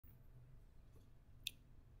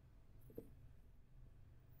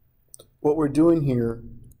what we're doing here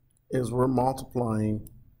is we're multiplying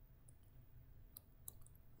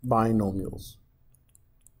binomials.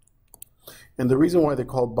 And the reason why they're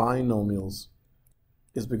called binomials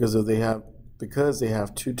is because they have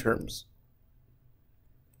two terms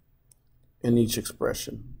in each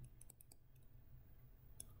expression.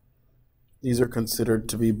 These are considered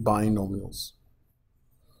to be binomials.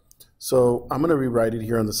 So I'm going to rewrite it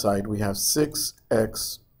here on the side. We have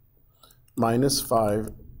 6x minus 5,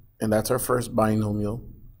 and that's our first binomial.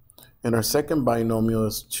 And our second binomial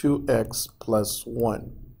is 2x plus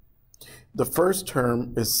 1. The first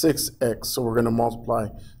term is 6x, so we're going to multiply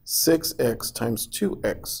 6x times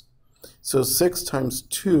 2x. So 6 times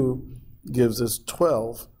 2 gives us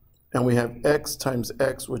 12, and we have x times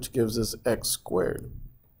x, which gives us x squared.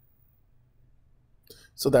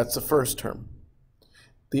 So that's the first term.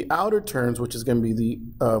 The outer terms, which is going to be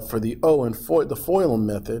for the O and the FOIL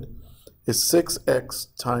method, is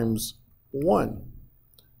 6x times 1.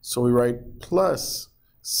 So we write plus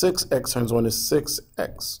 6x times 1 is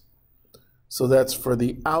 6x. So that's for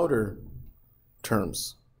the outer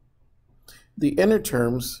terms. The inner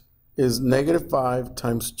terms is negative 5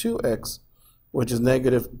 times 2x, which is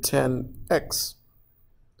negative 10x.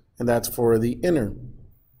 And that's for the inner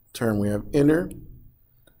term. We have inner,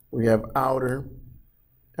 we have outer,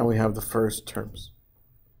 and we have the first terms.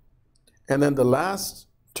 And then the last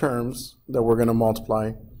terms that we're going to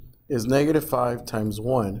multiply is negative 5 times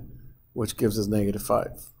 1, which gives us negative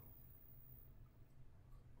 5.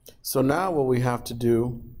 So now what we have to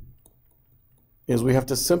do is we have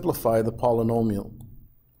to simplify the polynomial.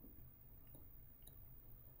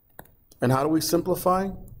 And how do we simplify?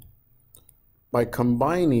 By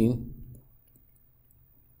combining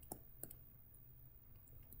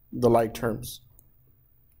the like terms.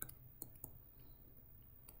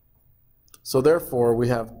 So therefore we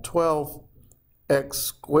have 12x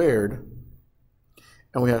squared,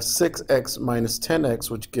 and we have 6x minus 10x,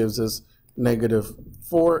 which gives us negative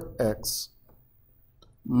 4x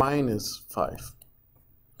minus 5.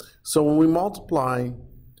 So when we multiply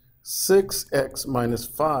 6x minus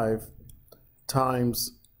 5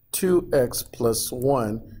 times 2x plus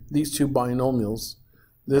 1, these two binomials,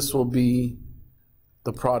 this will be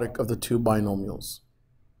the product of the two binomials.